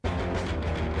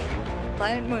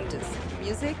Planet Mundus,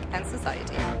 Music and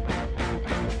Society.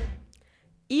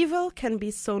 Evil can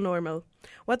be so normal.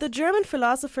 What the German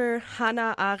philosopher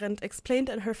Hannah Arendt explained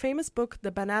in her famous book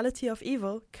The Banality of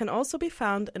Evil can also be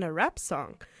found in a rap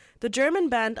song. The German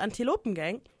band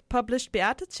Antilopengang published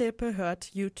Beate Zschäpe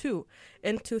hört U2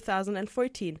 in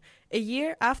 2014, a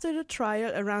year after the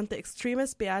trial around the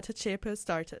extremist Beate Zschäpe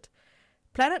started.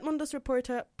 Planet Mundus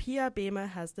reporter Pia Behme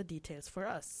has the details for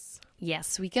us.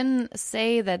 Yes, we can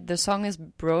say that the song is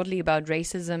broadly about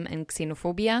racism and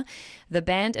xenophobia. The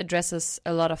band addresses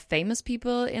a lot of famous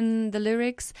people in the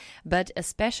lyrics, but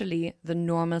especially the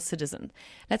normal citizen.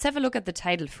 Let's have a look at the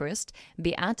title first.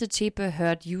 Beate Zschäpe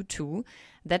hört U2.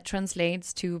 That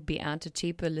translates to Beate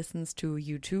Zschäpe listens to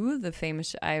U2, the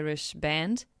famous Irish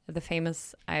band.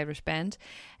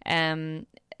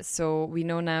 So we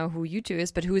know now who U2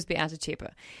 is, but who is Beate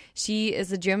Zschäpe? She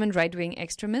is a German right-wing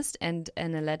extremist and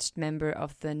an alleged member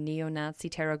of the neo-Nazi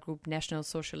terror group National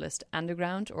Socialist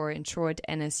Underground, or in short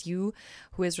NSU,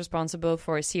 who is responsible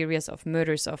for a series of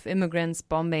murders of immigrants,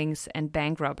 bombings, and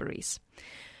bank robberies.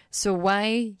 So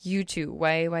why U2?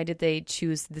 Why did they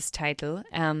choose this title?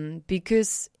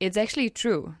 Because it's actually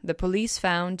true. The police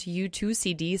found U2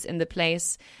 CDs in the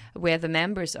place where the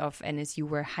members of NSU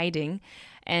were hiding.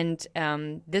 And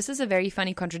this is a very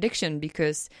funny contradiction,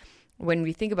 because when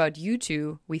we think about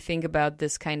U2, we think about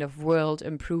this kind of world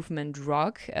improvement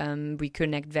rock. We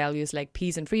connect values like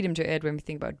peace and freedom to it when we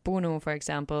think about Bono, for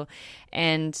example.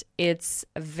 And it's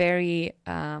very,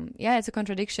 it's a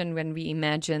contradiction when we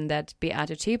imagine that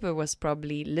Beate Zschäpe was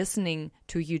probably listening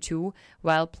to U2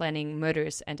 while planning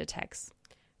murders and attacks.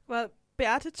 Well,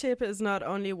 Beate Zschäpe is not the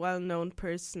only well-known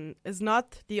person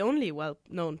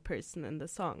in the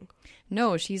song.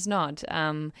 No, she's not.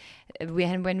 When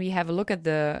we have a look at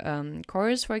the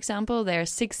chorus, for example, there are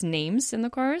 6 names in the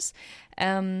chorus.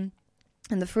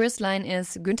 And the first line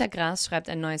is, Günter Grass schreibt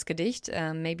ein neues Gedicht.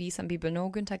 Maybe some people know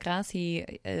Günter Grass. He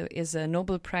is a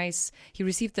Nobel Prize. He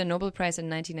received the Nobel Prize in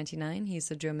 1999. He's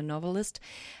a German novelist.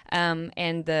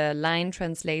 And the line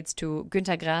translates to,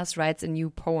 Günter Grass writes a new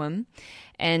poem.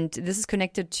 And this is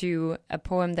connected to a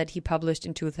poem that he published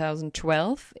in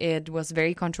 2012. It was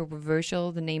very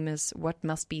controversial. The name is What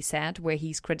Must Be Said, where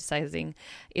he's criticizing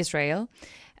Israel.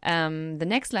 The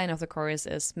next line of the chorus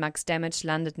is Max Damage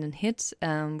landed in hit,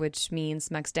 which means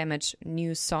Max Damage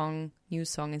new song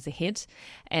is a hit,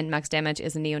 and Max Damage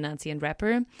is a neo-Nazi and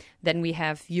rapper. Then we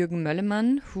have Jürgen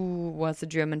Möllemann, who was a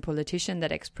German politician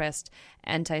that expressed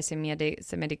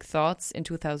anti-Semitic thoughts in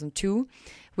 2002,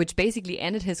 which basically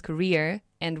ended his career,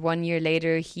 and 1 year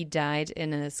later he died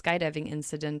in a skydiving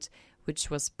incident,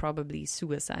 which was probably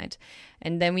suicide.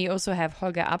 And then we also have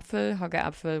Holger Apfel. Holger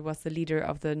Apfel was the leader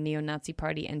of the neo-Nazi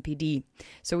party NPD.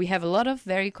 So we have a lot of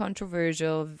very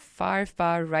controversial, far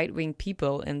right-wing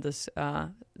people in this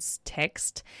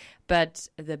text. But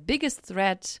the biggest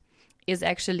threat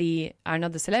are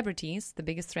not the celebrities. The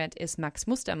biggest threat is Max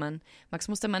Mustermann. Max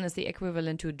Mustermann is the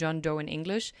equivalent to John Doe in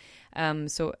English.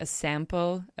 So a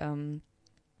sample.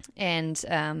 And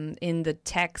in the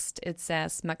text, it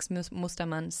says Max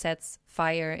Mustermann sets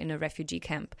fire in a refugee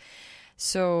camp.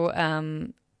 So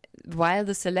while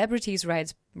the celebrities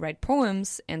write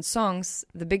poems and songs,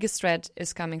 the biggest threat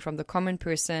is coming from the common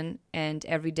person and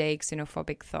everyday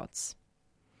xenophobic thoughts.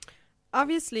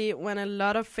 Obviously, when a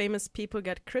lot of famous people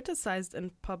get criticized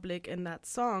in public in that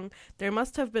song, there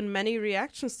must have been many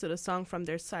reactions to the song from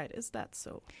their side. Is that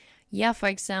so? Yeah, for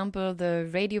example, the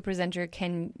radio presenter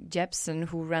Ken Jebsen,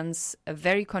 who runs a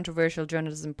very controversial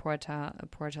journalism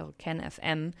portal Ken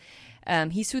FM,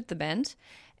 he sued the band.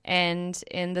 And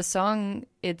in the song,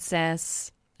 it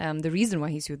says the reason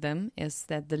why he sued them is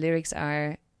that the lyrics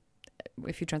are,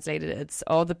 if you translate it, it's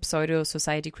all the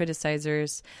pseudo-society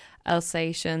criticizers,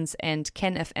 Alsatians, and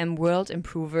Ken FM world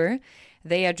improver.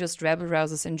 They are just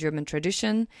rabble-rousers in German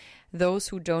tradition, those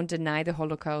who don't deny the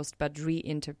Holocaust but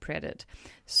reinterpret it.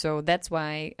 So that's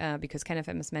why, because Ken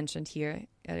FM is mentioned here,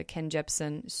 Ken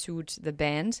Jebsen sued the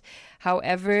band.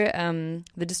 However,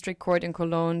 the district court in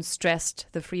Cologne stressed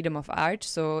the freedom of art,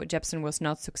 so Jebsen was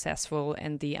not successful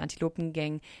and the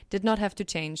Antilopengang did not have to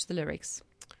change the lyrics.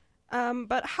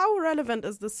 But how relevant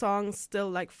is the song still,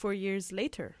 like 4 years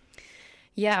later?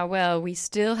 Yeah, well, we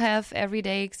still have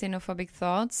everyday xenophobic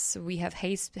thoughts. We have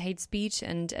hate speech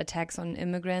and attacks on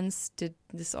immigrants.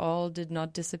 This all did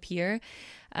not disappear.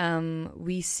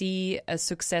 We see a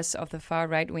success of the far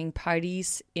right-wing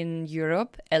parties in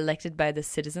Europe, elected by the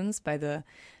citizens, by the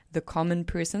common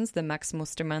persons, the Max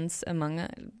Mustermanns among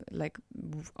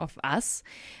of us.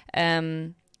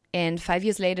 And 5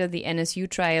 years later, the NSU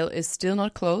trial is still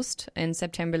not closed. In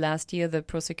September last year, the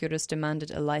prosecutors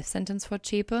demanded a life sentence for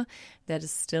Zschäpe. That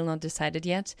is still not decided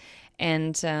yet.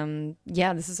 And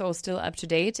this is all still up to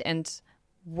date. And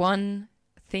one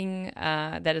thing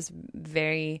that is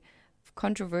very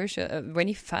controversial,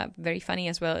 very funny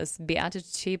as well, is Beate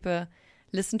Zschäpe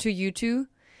listened to U2.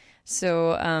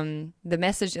 So the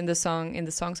message in the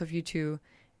songs of U2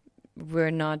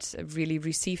 were not really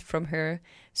received from her.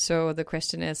 So the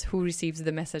question is, who receives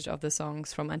the message of the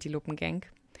songs from Antilopengang?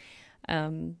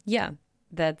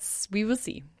 We will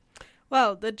see.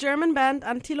 Well, the German band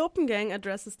Antilopengang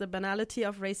addresses the banality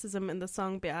of racism in the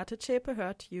song Beate Zschäpe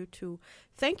hört U2.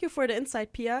 Thank you for the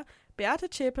insight, Pia. Beate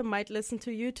Zschäpe might listen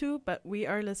to U2, but we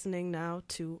are listening now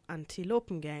to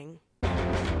Antilopengang.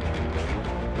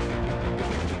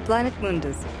 Planet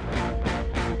Mundus.